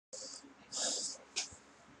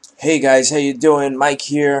Hey guys, how you doing? Mike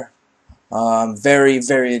here. I'm very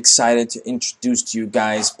excited to introduce to you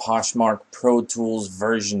guys Poshmark Pro Tools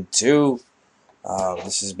version 2.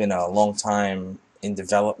 This has been a long time in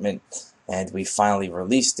development and we finally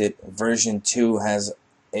released it. Version 2 has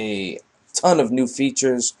a ton of new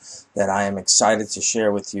features that I am excited to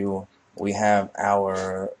share with you. We have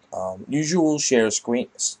our usual share screen.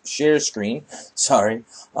 Sorry.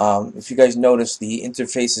 If you guys notice, the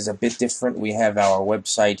interface is a bit different. We have our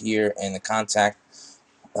website here and the contact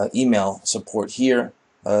email support here.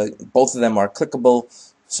 Both of them are clickable,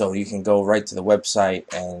 so you can go right to the website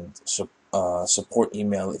and support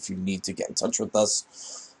email if you need to get in touch with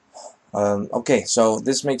us. Okay, so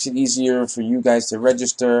this makes it easier for you guys to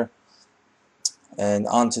register and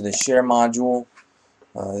onto the share module.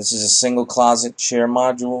 This is a single closet share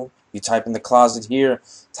module. You type in the closet here,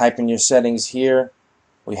 type in your settings here.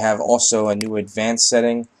 We have also a new advanced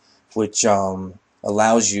setting which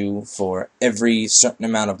allows you for every certain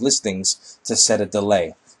amount of listings to set a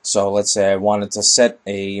delay. So let's say I wanted to set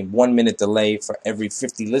a 1-minute delay for every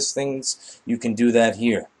 50 listings. You can do that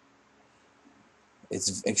here.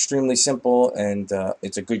 It's extremely simple and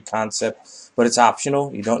it's a good concept, but it's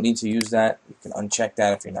optional. You don't need to use that. You can uncheck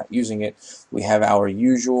that if you're not using it. We have our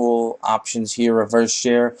usual options here: reverse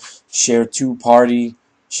share, share to party,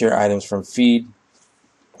 share items from feed.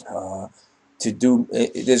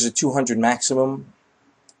 There's a 200 maximum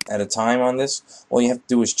at a time on this. All you have to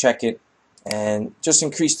do is check it and just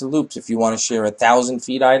increase the loops. If you want to share 1,000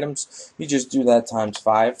 feed items, you just do that times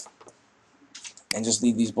 5 and just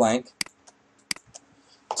leave these blank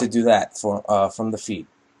to do that for from the feed.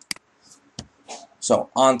 So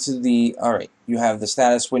onto the, alright, you have the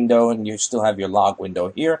status window and you still have your log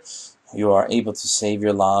window here. You are able to save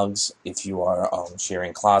your logs if you are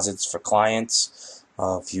sharing closets for clients,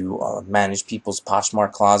 if you manage people's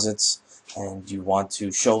Poshmark closets and you want to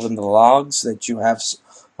show them the logs that you have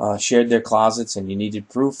shared their closets and you needed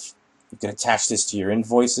proof. You can attach this to your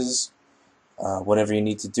invoices, whatever you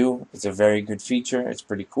need to do. It's a very good feature. It's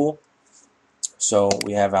pretty cool. So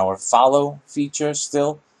we have our follow feature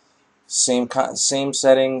still. Same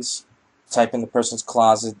settings. Type in the person's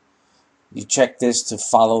closet. You check this to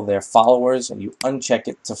follow their followers, and you uncheck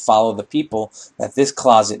it to follow the people that this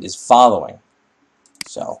closet is following.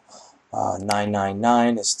 So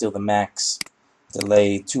 999 is still the max.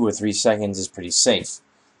 Delay 2 or 3 seconds is pretty safe.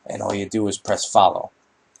 And all you do is press follow.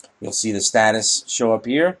 You'll see the status show up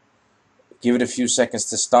here. Give it a few seconds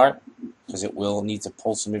to start, because it will need to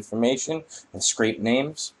pull some information and scrape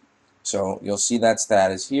names. So you'll see that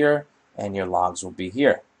status here, and your logs will be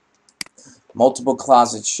here. Multiple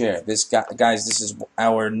closet share. Guys, this is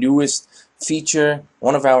our newest feature,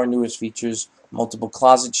 one of our newest features, multiple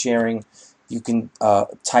closet sharing. You can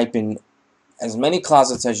type in as many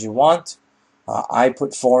closets as you want. I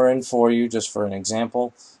put 4 in for you just for an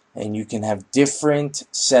example, and you can have different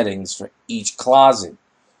settings for each closet.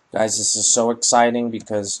 Guys, this is so exciting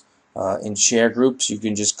because in share groups you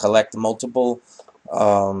can just collect multiple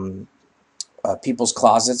people's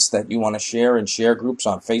closets that you want to share in share groups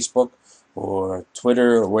on Facebook or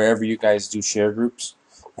Twitter or wherever you guys do share groups,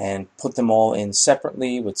 and put them all in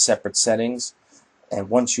separately with separate settings. And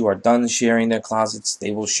once you are done sharing their closets,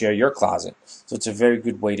 they will share your closet. So it's a very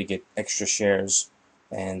good way to get extra shares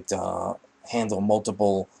and handle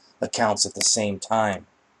multiple accounts at the same time.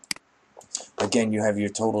 Again, you have your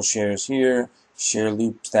total shares here, share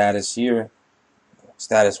loop status here,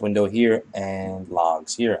 status window here, and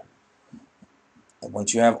logs here. And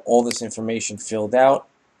once you have all this information filled out,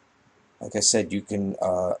 like I said, you can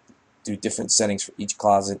do different settings for each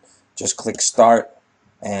closet. Just click start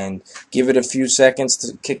and give it a few seconds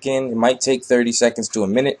to kick in. It might take 30 seconds to a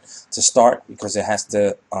minute to start because it has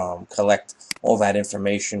to collect all that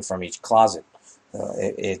information from each closet.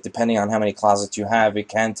 Depending on how many closets you have, it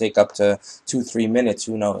can take up to 2-3 minutes,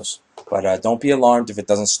 who knows. But don't be alarmed if it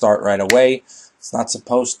doesn't start right away. It's not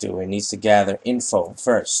supposed to. It needs to gather info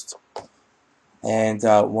first. And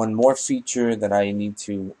one more feature that I need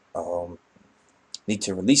to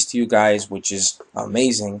release to you guys, which is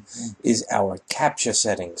amazing, is our CAPTCHA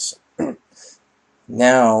settings.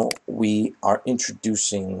 Now we are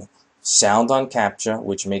introducing sound on CAPTCHA,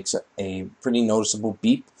 which makes a pretty noticeable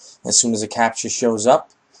beep as soon as a CAPTCHA shows up.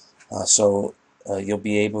 So you'll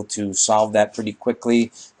be able to solve that pretty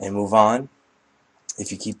quickly and move on.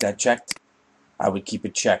 If you keep that checked, I would keep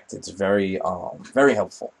it checked. It's very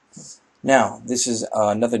helpful. Now, this is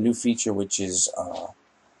another new feature, which is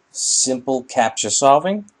simple CAPTCHA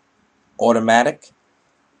solving, automatic.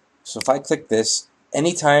 So if I click this,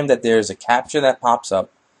 anytime that there's a CAPTCHA that pops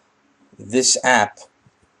up, this app,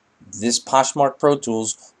 this Poshmark Pro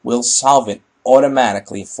Tools will solve it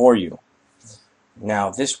automatically for you.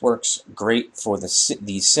 Now this works great for the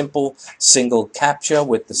simple single CAPTCHA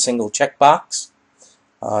with the single checkbox.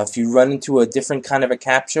 If you run into a different kind of a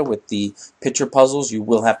CAPTCHA with the picture puzzles, you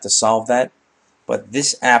will have to solve that. But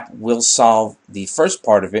this app will solve the first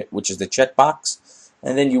part of it, which is the checkbox,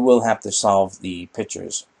 and then you will have to solve the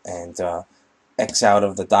pictures and X out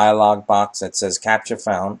of the dialog box that says CAPTCHA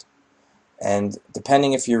found. And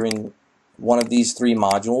depending if you're in one of these three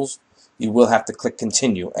modules, you will have to click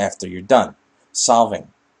continue after you're done solving.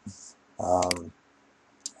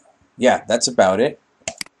 Yeah, that's about it.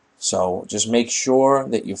 So just make sure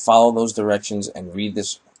that you follow those directions and read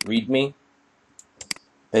this README.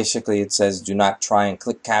 Basically it says do not try and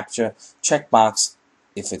click CAPTCHA checkbox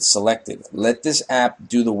if it's selected. Let this app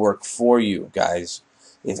do the work for you, guys.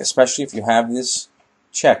 Especially if you have this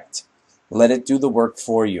checked, let it do the work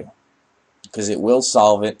for you, because it will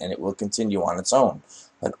solve it and it will continue on its own.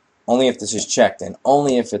 But only if this is checked, and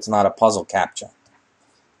only if it's not a puzzle CAPTCHA.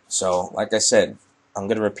 So like I said, I'm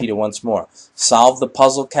going to repeat it once more. Solve the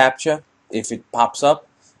puzzle CAPTCHA if it pops up,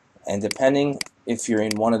 and depending if you're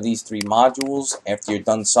in one of these three modules, after you're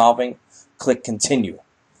done solving, click continue,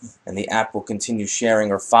 and the app will continue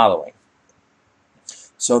sharing or following.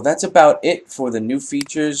 So that's about it for the new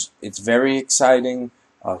features. It's very exciting,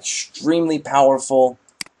 extremely powerful.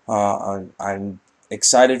 I'm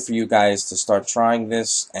excited for you guys to start trying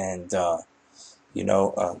this and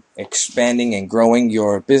expanding and growing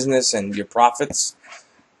your business and your profits.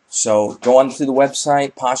 So go onto the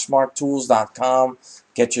website, poshmarktools.com,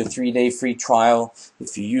 get your 3-day free trial.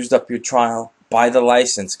 If you used up your trial, buy the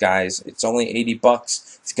license, guys. It's only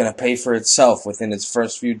 $80. It's going to pay for itself within its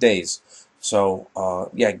first few days. So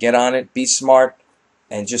yeah, get on it, be smart,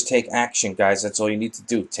 and just take action, guys. That's all you need to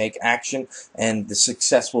do. Take action, and the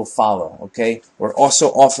success will follow, okay? We're also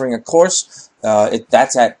offering a course.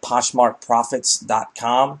 That's at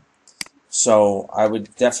poshmarkprofits.com. So I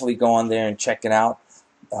would definitely go on there and check it out.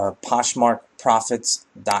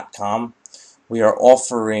 Poshmarkprofits.com. We are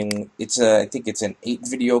offering, I think it's an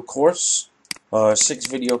 8-video course,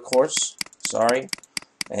 6-video course, sorry.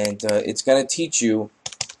 And it's going to teach you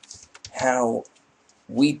how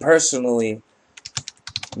we personally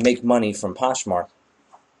make money from Poshmark.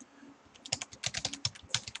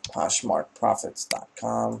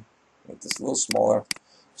 Poshmarkprofits.com. Make this a little smaller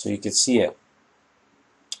so you can see it.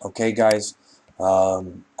 Okay, guys.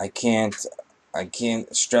 I can't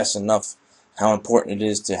stress enough how important it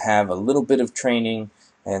is to have a little bit of training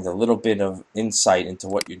and a little bit of insight into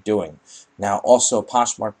what you're doing. Now, also,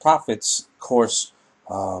 Poshmark Profits course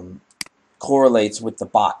correlates with the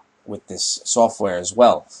bot, with this software as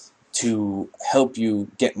well, to help you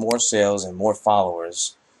get more sales and more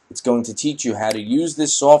followers. It's going to teach you how to use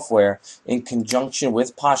this software in conjunction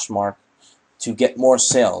with Poshmark to get more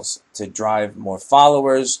sales, to drive more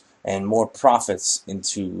followers and more profits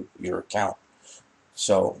into your account.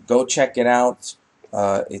 So go check it out.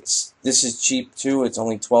 This is cheap too. It's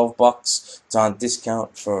only $12. It's on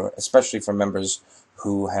discount especially for members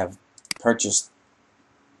who have purchased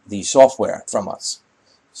the software from us.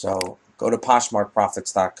 So go to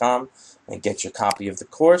poshmarkprofits.com and get your copy of the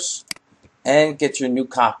course and get your new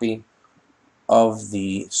copy of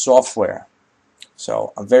the software.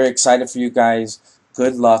 So I'm very excited for you guys.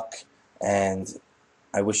 Good luck, and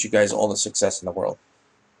I wish you guys all the success in the world.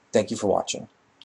 Thank you for watching.